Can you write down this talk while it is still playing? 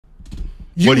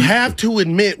You have to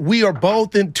admit we are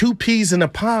both in two peas in a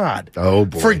pod. Oh,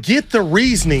 boy. Forget the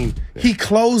reasoning. He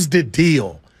closed the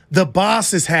deal. The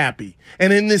boss is happy.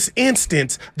 And in this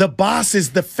instance, the boss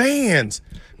is the fans.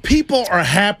 People are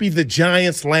happy the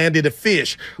Giants landed a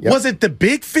fish. Yep. Was it the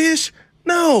big fish?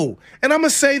 No. And I'm going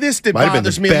to say this that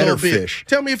bothers me a little bit. Fish.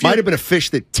 Tell me if you... Might have been a fish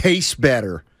that tastes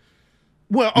better.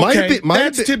 Well, okay,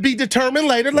 that's to be determined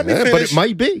later. Let me finish. But it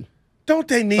might be. Don't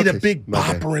they need a big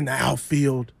bopper in the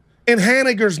outfield? And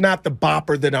Haniger's not the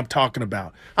bopper that I'm talking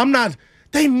about. I'm not.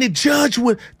 They need Judge.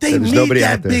 They need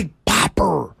that big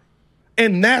bopper,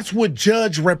 and that's what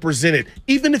Judge represented.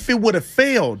 Even if it would have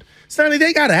failed, Steiny,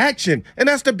 they got action, and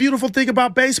that's the beautiful thing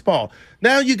about baseball.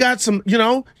 Now you got some,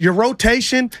 your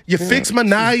rotation. You fix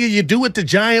Minaya. You do it the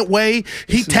Giant way.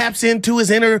 He taps into his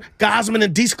inner Gosman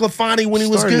and DeSclafani when he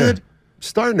was good.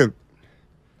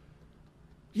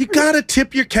 You got to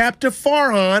tip your cap to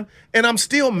Farhan, and I'm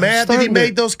still mad that he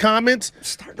made those comments. I'm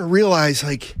starting to realize,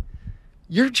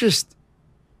 you're just...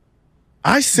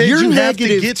 I said you have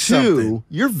to get something.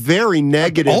 You're very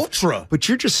negative. Ultra. But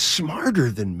you're just smarter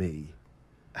than me.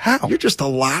 How? You're just a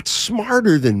lot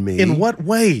smarter than me. In what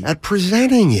way? At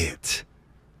presenting it.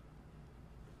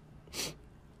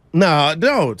 No,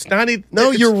 it's not...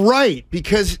 No, you're right,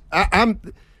 because I'm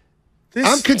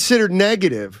considered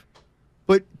negative.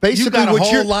 But basically, you got a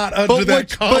whole lot under that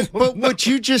column. But what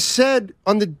you just said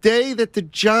on the day that the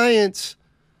Giants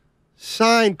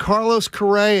signed Carlos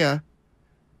Correa,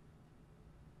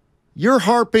 you're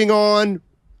harping on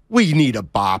we need a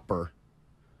bopper.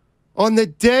 On the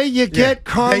day you get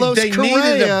Carlos they Correa,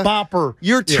 needed a bopper.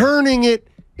 You're turning it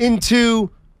into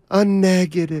a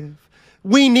negative.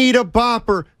 We need a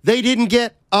bopper. They didn't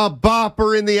get a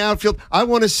bopper in the outfield. I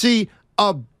want to see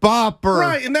a bopper.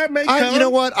 Right, and that may come. You know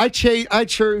what? I choose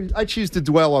to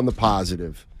dwell on the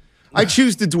positive. I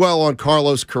choose to dwell on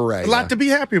Carlos Correa. A lot to be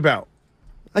happy about.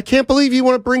 I can't believe you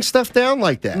want to bring stuff down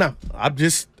like that. No,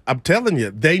 I'm telling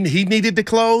you, he needed to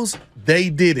close. They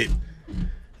did it.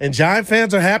 And Giant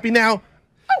fans are happy now.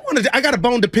 I got a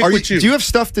bone to pick with you. Do you have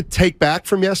stuff to take back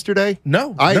from yesterday?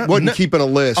 No. I wasn't keeping a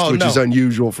list, which is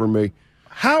unusual for me.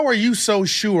 How are you so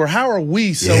sure? How are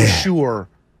we so sure?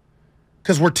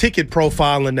 Because we're ticket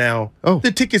profiling now. Oh.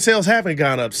 The ticket sales haven't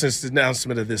gone up since the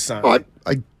announcement of this sign. Oh,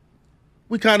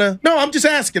 No, I'm just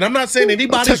asking. I'm not saying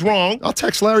anybody's wrong. I'll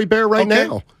text Larry Bear right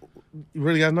now. You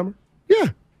really got a number? Yeah.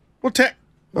 Well,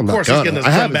 of course he's going to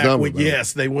come back with,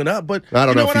 yes, they went up. But I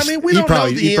don't know what I mean? We don't know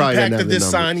the impact of this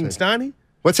signing, Steiny.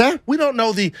 What's that? We don't know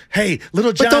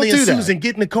little Johnny and Susan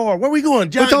get in the car. Where are we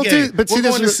going? We're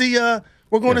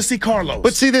going to see Carlos.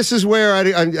 But see, this is where I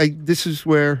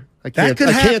can't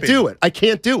do it. I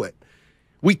can't do it.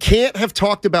 We can't have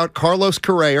talked about Carlos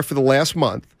Correa for the last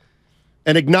month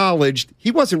and acknowledged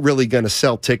he wasn't really going to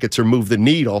sell tickets or move the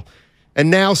needle, and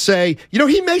now say,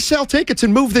 he may sell tickets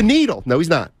and move the needle. No, he's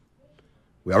not.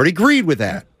 We already agreed with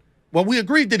that. Well, we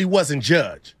agreed that he wasn't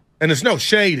Judge, and there's no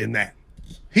shade in that.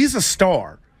 He's a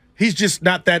star. He's just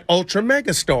not that ultra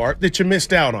mega star that you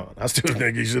missed out on. I still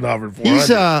think he should offer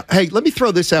 400. Hey, let me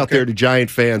throw this out there to Giant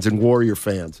fans and Warrior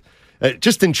fans. It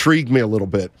just intrigued me a little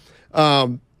bit.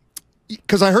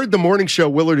 Because I heard the morning show,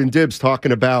 Willard and Dibbs,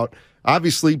 talking about,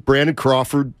 obviously, Brandon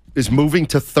Crawford is moving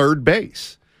to third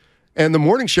base. And the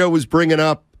morning show was bringing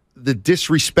up the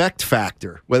disrespect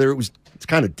factor, whether it's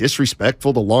kind of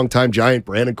disrespectful to longtime Giant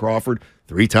Brandon Crawford,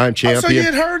 3-time champion. Oh, so you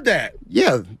had heard that?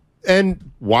 Yeah.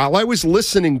 And while I was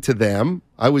listening to them,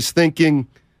 I was thinking,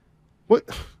 what?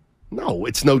 No,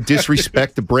 it's no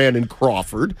disrespect to Brandon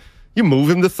Crawford. You move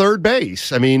him to third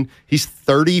base. I mean, he's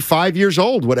 35 years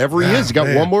old, whatever he is. He's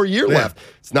got one more year left.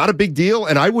 It's not a big deal,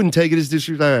 and I wouldn't take it as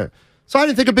disrespect. So I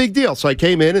didn't think a big deal. So I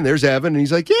came in, and there's Evan, and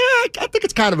he's like, I think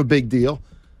it's kind of a big deal.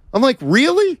 I'm like,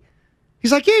 really?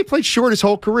 He's like, he played short his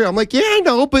whole career. I'm like, I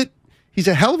know, but he's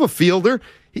a hell of a fielder.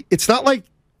 It's not like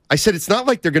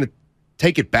they're going to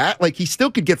take it back. Like, he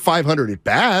still could get 500 at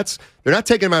bats. They're not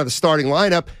taking him out of the starting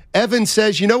lineup. Evan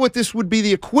says, you know what this would be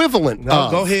the equivalent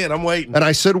of? Go ahead. I'm waiting. And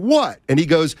I said, what? And he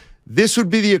goes, this would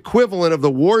be the equivalent of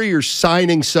the Warriors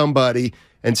signing somebody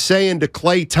and saying to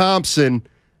Klay Thompson,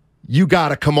 you got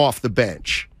to come off the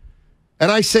bench.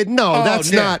 And I said, no,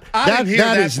 that's not. That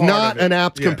is not an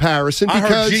apt comparison. I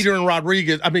because heard Jeter and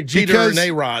Rodriguez. I mean, Jeter and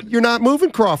A-Rod. You're not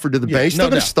moving Crawford to the bench. They're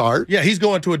going to start. Yeah, he's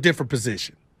going to a different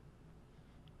position.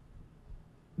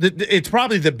 It's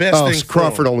probably the best thing.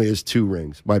 Crawford only has 2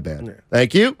 rings. My bad. Yeah.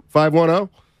 Thank you. 510.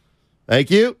 Thank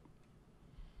you.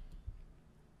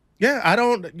 Yeah, I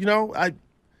don't.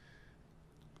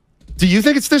 Do you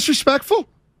think it's disrespectful?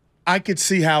 I could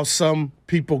see how some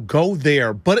people go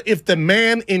there, but if the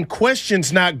man in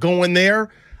question's not going there,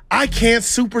 I can't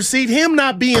supersede him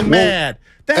not being mad.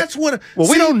 That's what. Well,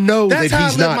 we don't know that how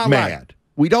he's not mad. Life.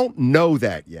 We don't know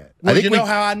that yet. Well, I think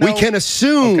how I know? We can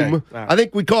assume. Okay. Right. I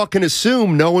think we all can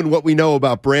assume, knowing what we know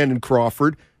about Brandon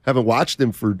Crawford, haven't watched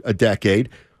him for a decade.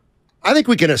 I think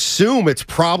we can assume it's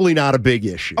probably not a big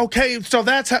issue. Okay, so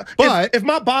that's how. But if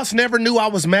my boss never knew I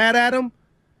was mad at him,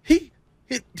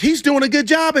 he's doing a good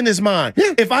job in his mind.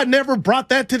 Yeah. If I never brought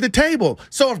that to the table.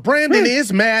 So if Brandon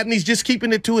is mad and he's just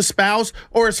keeping it to his spouse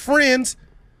or his friends,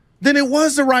 then it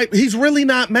was the right. He's really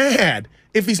not mad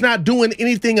if he's not doing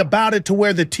anything about it to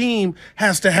where the team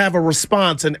has to have a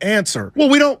response and answer. Well,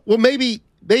 we don't. Well, maybe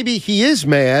he is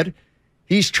mad.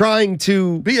 He's trying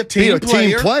to be a team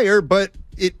player, but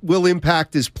it will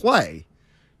impact his play.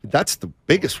 That's the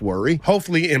biggest worry.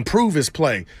 Hopefully improve his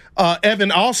play.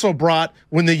 Evan also brought,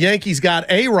 when the Yankees got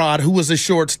A-Rod, who was a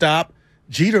shortstop,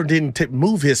 Jeter didn't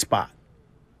move his spot.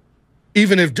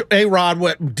 Even if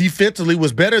A-Rod defensively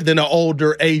was better than an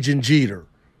older aging Jeter.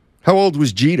 How old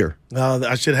was Jeter?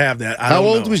 I should have that. How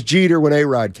old was Jeter when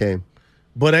A-Rod came?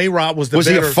 But A-Rod was the Was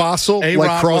better. He a fossil A-Rod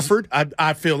like Crawford?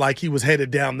 I feel like he was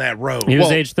headed down that road. He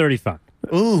was age 35.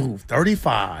 Ooh,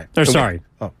 35. Or sorry.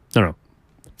 Oh. No.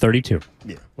 32.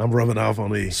 Yeah. I'm rubbing off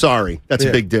on the. Sorry. That's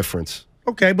a big difference.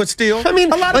 Okay, but still, I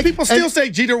mean, a lot of people still say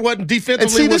Jeter wasn't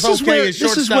defensively was okay as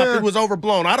shortstop. It was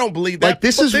overblown. I don't believe that. Like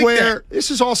this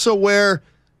is also where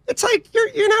it's like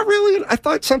you're not really. I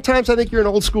think you're an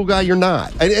old school guy. You're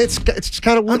not. It's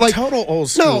kind of weird. Like total old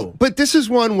school. No, but this is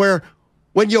one where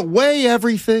when you weigh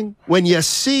everything, when you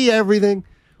see everything,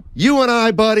 you and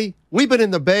I, buddy, we've been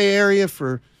in the Bay Area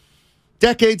for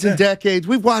decades and decades.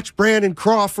 We've watched Brandon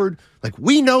Crawford. Like,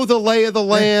 we know the lay of the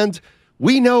land.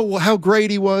 We know how great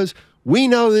he was. We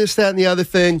know this, that, and the other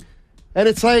thing. And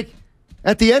it's like,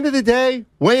 at the end of the day,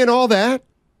 weighing all that,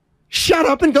 shut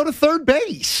up and go to third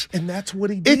base. And that's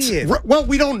what he did. Well,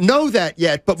 we don't know that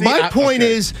yet. But my point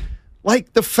is,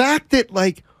 like, the fact that,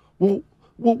 like, well,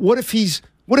 what if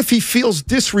he feels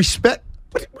disrespect?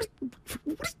 What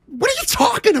are you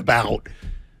talking about?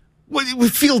 We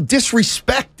feel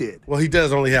disrespected. Well, he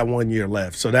does only have 1 year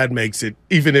left, so that makes it,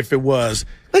 even if it was.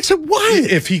 Makes it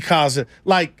what? If he calls it,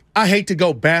 like, I hate to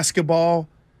go basketball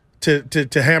to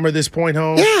hammer this point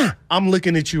home. Yeah. I'm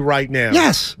looking at you right now.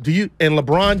 Yes. Do you, and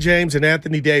LeBron James and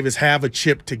Anthony Davis have a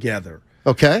chip together.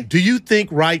 Okay. Do you think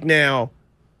right now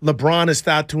LeBron has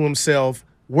thought to himself,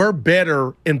 we're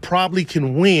better and probably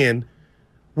can win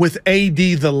with AD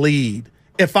the lead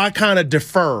if I kind of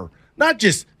defer? Not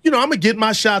just, I'm going to get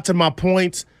my shots and my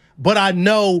points, but I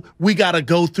know we got to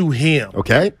go through him.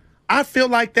 Okay. I feel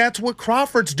like that's what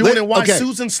Crawford's doing and why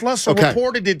Susan Slusser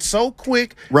reported it so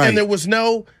quick. Right. And there was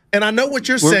no, and I know what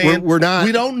you're saying. We're not.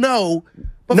 We don't know.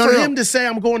 But for him to say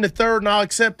I'm going to third and I'll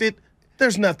accept it,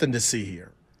 there's nothing to see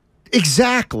here.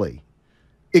 Exactly.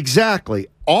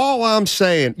 All I'm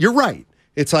saying, you're right.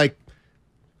 It's like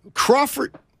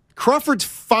Crawford's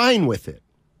fine with it.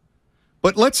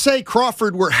 But let's say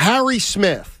Crawford were Harry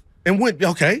Smith. And went,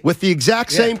 with the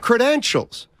exact same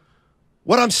credentials.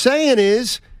 What I'm saying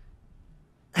is,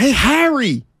 hey,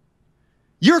 Harry,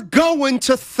 you're going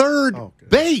to third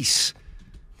base.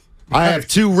 I have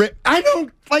two. I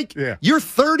don't like. Yeah. You're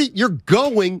 30. You're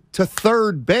going to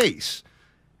third base,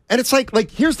 and it's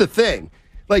like here's the thing.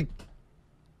 Like,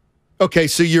 okay,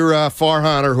 so you're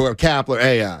Farhan or whoever, Kapler.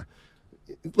 Hey,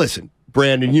 listen,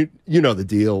 Brandon, you know the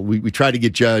deal. We tried to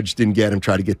get Judge, didn't get him.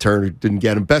 Tried to get Turner, didn't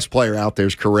get him. Best player out there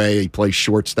is Correa. He plays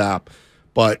shortstop,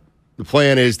 but the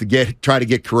plan is to try to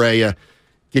get Correa,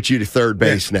 get you to third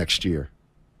base next year.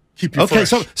 Keep you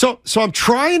fresh. So I'm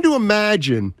trying to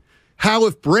imagine how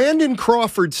if Brandon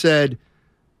Crawford said,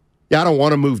 "Yeah, I don't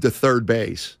want to move to third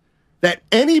base," that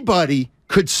anybody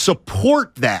could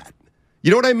support that.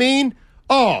 You know what I mean?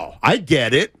 Oh, I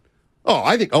get it. Oh,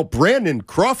 I think, Brandon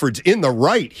Crawford's in the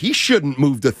right. He shouldn't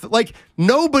move to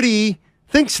nobody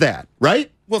thinks that,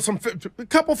 right? Well, a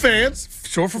couple fans,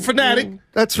 short for fanatic.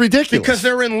 That's ridiculous. Because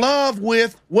they're in love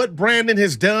with what Brandon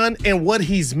has done and what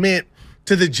he's meant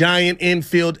to the Giant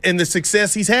infield and the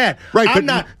success he's had.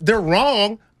 Right, they're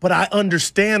wrong, but I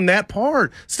understand that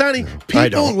part. Steiny,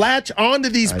 people latch onto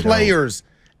these players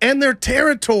and their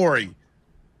territory.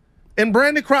 And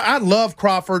Brandon Crawford, I love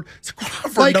Crawford.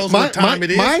 Crawford knows what time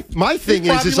it is. My thing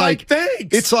is like,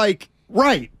 thanks. It's like,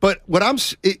 right, but what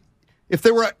if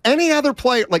there were any other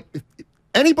player, like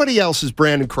anybody else is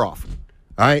Brandon Crawford,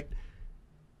 all right?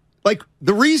 Like,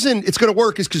 the reason it's going to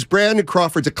work is because Brandon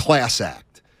Crawford's a class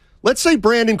act. Let's say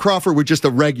Brandon Crawford were just a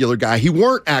regular guy. He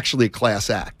weren't actually a class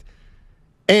act.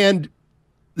 And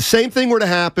the same thing were to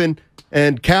happen,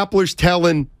 and Kapler's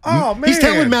telling, he's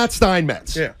telling Matt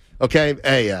Steinmetz. Yeah. Okay,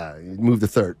 hey, move to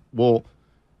third. Well,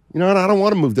 you know what? I don't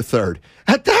want to move to third.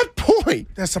 At that point,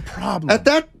 that's a problem.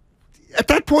 at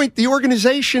that point, the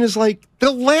organization is like,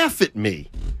 they'll laugh at me.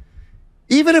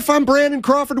 Even if I'm Brandon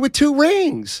Crawford with 2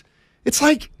 rings. It's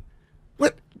like,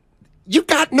 what? You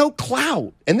got no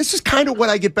clout. And this is kind of what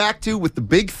I get back to with the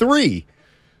big 3.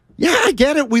 Yeah, I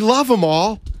get it. We love them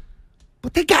all.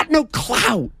 But they got no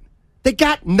clout. They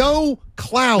got no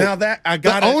clout. Now that I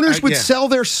got the owners would sell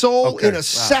their soul in a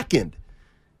second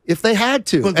if they had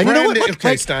to. But and Brandon, you know what?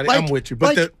 okay, Steiny, I'm with you.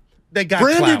 But they got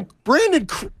clout. Brandon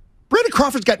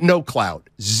Crawford's got no clout.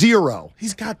 0.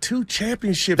 He's got 2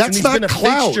 championships. That's and he's not been a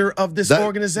clout. Fixture of this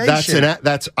organization.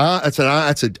 That's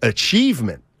an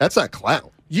achievement. That's not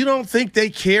clout. You don't think they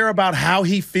care about how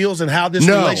he feels and how this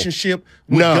relationship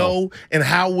would go and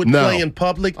how it would play in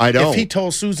public? I don't. If he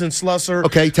told Susan Slusser,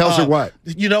 okay, tells her what?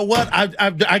 You know what?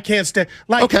 I can't stand.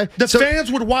 Like the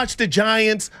fans would watch the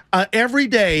Giants every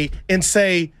day and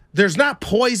say, there's not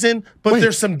poison, but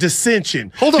there's some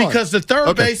dissension. Hold on. Because the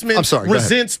third baseman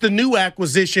resents the new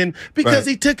acquisition because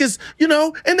he took his,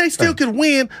 and they still could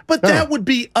win, but that would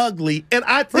be ugly. And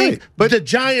I think the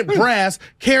Giant brass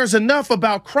cares enough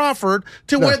about Crawford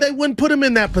to where they wouldn't put him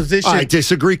in that position. I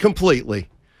disagree completely.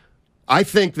 I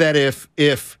think that if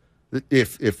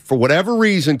for whatever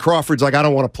reason Crawford's like, I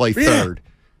don't want to play third,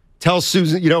 tell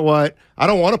Susan, you know what? I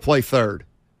don't want to play third.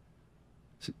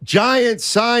 Giants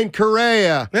sign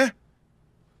Correa.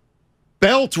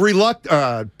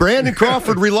 Brandon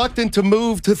Crawford reluctant to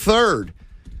move to third.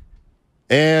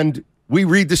 And we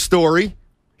read the story.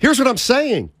 Here's what I'm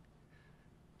saying.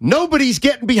 Nobody's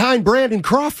getting behind Brandon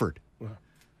Crawford.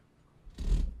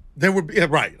 They would be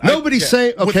right. Nobody's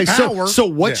saying, okay, so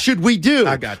what should we do?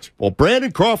 I got you. Well,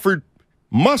 Brandon Crawford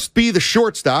must be the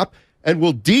shortstop, and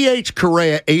we'll DH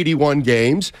Correa 81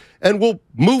 games, and we'll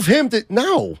move him to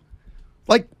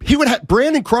Like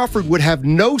Brandon Crawford would have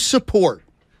no support,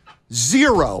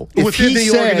 0, if within the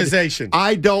said, organization.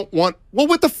 I don't want. Well,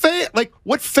 with the fan, like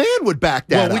what fan would back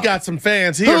that? Well, we got some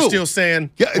fans here still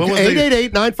saying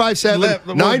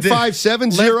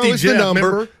 888-957-9570 is the number.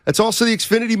 Remember? That's also the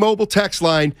Xfinity mobile text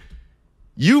line.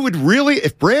 You would really,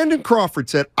 if Brandon Crawford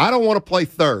said, I don't want to play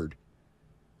third.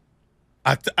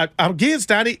 Again,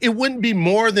 Steiny, it wouldn't be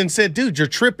more than said, dude, you're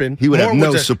tripping. He would have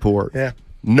no support. Yeah.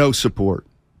 No support.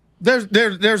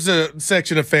 There's a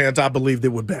section of fans I believe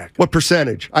that would back. What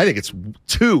percentage? I think it's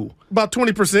 2. About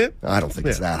 20%. I don't think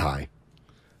it's that high.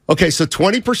 Okay, so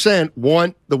 20%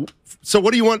 want the. So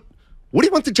what do you want? What do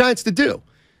you want the Giants to do?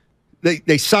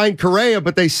 They sign Correa,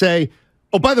 but they say,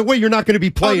 oh, by the way, you're not going to be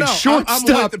playing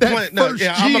shortstop first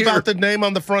year. I'm about the name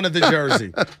on the front of the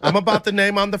jersey. I'm about the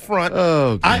name on the front.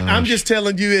 Oh, I'm just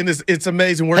telling you, and it's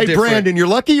amazing. We're different. Brandon, you're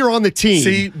lucky you're on the team.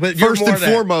 See, but first and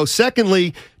foremost.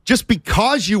 Secondly, just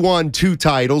because you won 2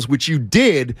 titles, which you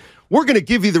did, we're going to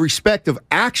give you the respect of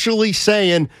actually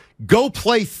saying, go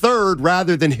play third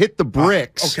rather than hit the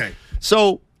bricks. Okay.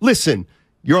 So, listen,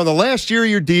 you're on the last year of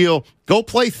your deal. Go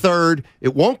play third.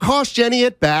 It won't cost you any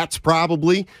at-bats,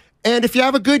 probably. And if you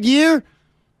have a good year,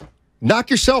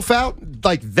 knock yourself out.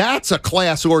 Like, that's a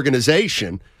class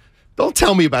organization. Don't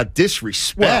tell me about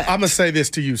disrespect. Well, I'm going to say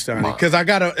this to you, Steiny, because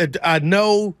I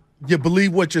know you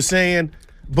believe what you're saying,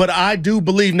 but I do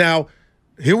believe now.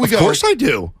 Here we go. Of course I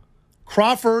do.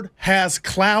 Crawford has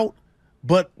clout,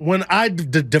 but when I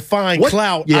define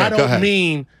clout, I don't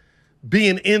mean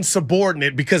being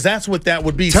insubordinate, because that's what that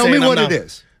would be. Tell me what it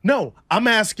is. No, I'm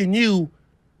asking you,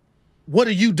 what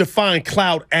do you define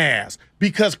clout as?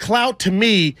 Because clout to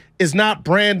me is not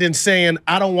Brandon saying,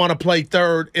 I don't want to play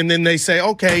third, and then they say,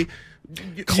 okay,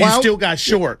 clout, you still got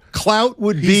short. Clout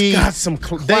would He's got some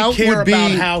they care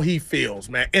about how he feels,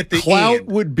 man. At the clout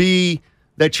would be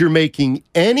that you're making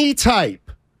any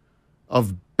type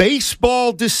of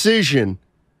baseball decision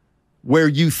where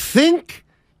you think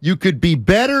you could be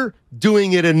better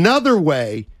doing it another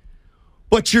way,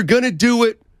 but you're going to do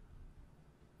it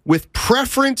with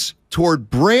preference toward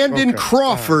Brandon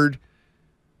Crawford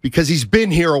because he's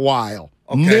been here a while.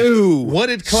 Okay. No. What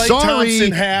did Klay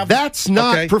Thompson have? That's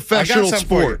not professional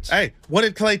sports. Hey, what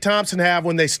did Klay Thompson have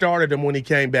when they started him when he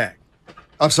came back?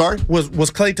 I'm sorry? Was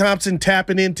Klay Thompson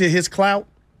tapping into his clout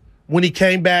when he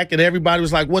came back and everybody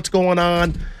was like, what's going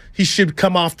on? He should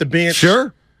come off the bench.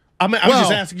 Sure. I'm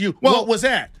just asking you, what was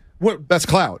that? That's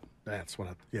clout. That's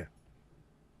what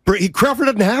Crawford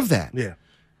doesn't have that. Yeah.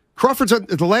 Crawford's on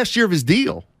the last year of his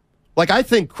deal. Like, I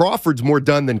think Crawford's more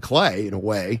done than Klay in a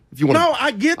way. If you want,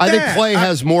 I get that. I think Klay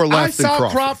has more left than Crawford. I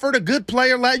saw Crawford, a good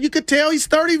player. You could tell he's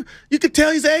 30. You could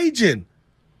tell he's aging.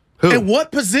 Who? In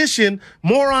what position,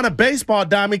 more on a baseball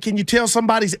diamond, can you tell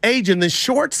somebody's aging than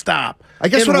shortstop? I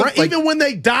guess even when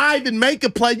they dive and make a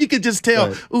play, you could just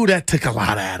tell, ooh, that took a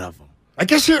lot out of them. I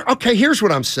guess here's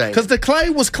what I'm saying. Because the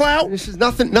Klay was clout. This is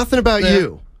nothing about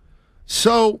you.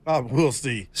 So we'll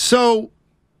see. So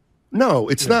no,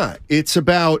 it's not. It's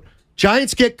about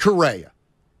Giants get Correa.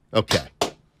 Okay.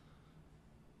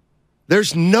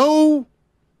 There's nobody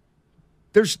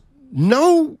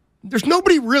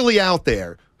really out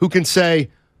there who can say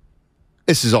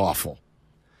this is awful.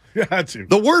 Got you.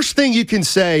 The worst thing you can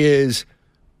say is,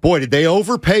 boy, did they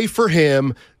overpay for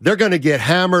him? They're going to get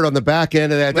hammered on the back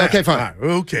end of that. Okay, fine. Right,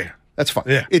 who cares? That's fine.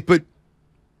 Yeah. But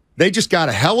they just got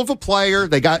a hell of a player.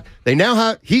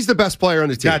 He's the best player on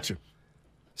the team. Got you.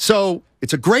 So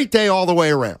it's a great day all the way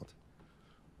around.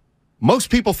 Most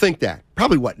people think that.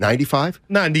 Probably what, 95?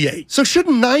 98. So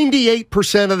shouldn't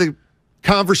 98% of the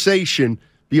conversation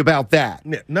be about that?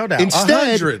 No doubt.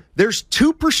 Instead, 100. there's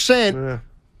 2%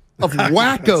 of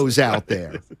wackos out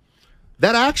there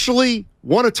that actually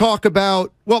want to talk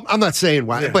about, well, I'm not saying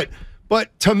whack,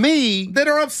 but to me, that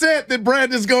are upset that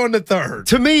Brandon's going to third.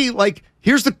 To me, like,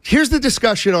 here's the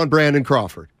discussion on Brandon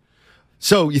Crawford.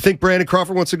 So you think Brandon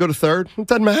Crawford wants to go to third? It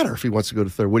doesn't matter if he wants to go to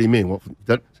third. What do you mean? Well,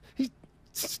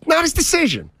 it's not his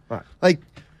decision. Right. Like,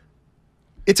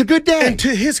 it's a good day. And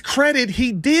to his credit,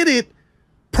 he did it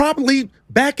probably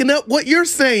backing up what you're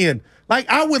saying. Like,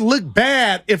 I would look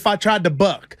bad if I tried to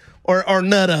buck or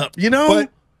nut up, you know? But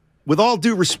with all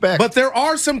due respect. But there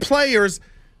are some players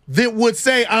that would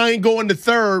say, I ain't going to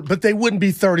third, but they wouldn't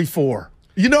be 34.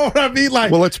 You know what I mean?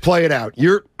 Like, well, let's play it out.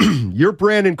 You're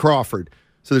Brandon Crawford.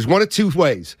 So there's one of two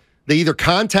ways. They either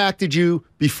contacted you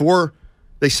before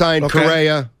they signed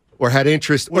Correa or had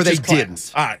interest, or they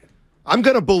didn't. All right. I'm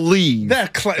going to believe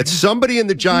that somebody in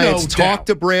the Giants talked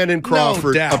to Brandon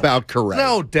Crawford about Correa.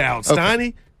 No doubt,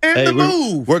 Steiny. And the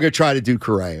move. We're going to try to do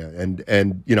Correa.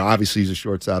 And obviously he's a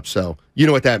shortstop, so you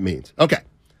know what that means. Okay.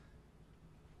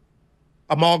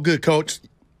 I'm all good, Coach.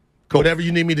 Cool. Whatever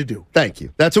you need me to do. Thank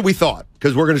you. That's what we thought,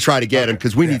 because we're going to try to get him,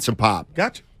 because we need some pop.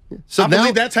 Gotcha. So I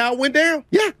believe that's how it went down.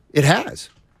 Yeah, it has.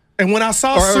 And when I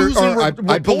saw Susan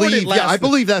I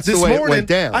believe that's the way it went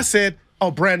down. I said,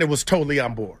 Brandon was totally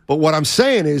on board. But what I'm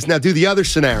saying is, now do the other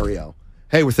scenario.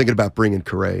 Hey, we're thinking about bringing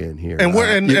Correa in here. And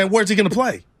where's he going to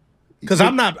play? Because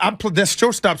that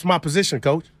shortstop's my position,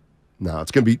 Coach. No,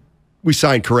 it's going to be, we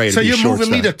signed Correa to be shortstop. So you're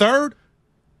moving me to third?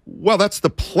 Well, that's the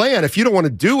plan. If you don't want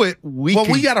to do it, we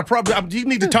got a problem. You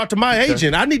need to talk to my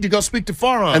agent. I need to go speak to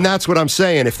Farhan. And that's what I'm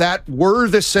saying. If that were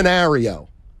the scenario,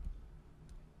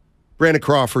 Brandon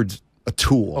Crawford's a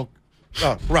tool.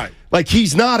 Oh, right. Like,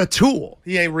 he's not a tool.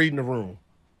 He ain't reading the room.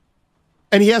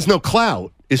 And he has no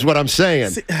clout, is what I'm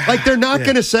saying. Like, they're not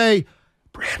going to say,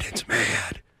 Brandon's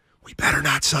mad. We better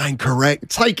not sign Correa.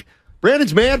 It's like,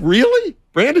 Brandon's mad? Really?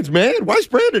 Brandon's mad? Why is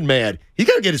Brandon mad? He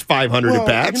got to get his 500 at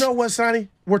bats. You know what, Sonny?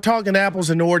 We're talking apples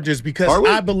and oranges because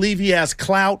I believe he has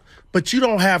clout, but you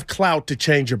don't have clout to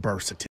change your birth certificate.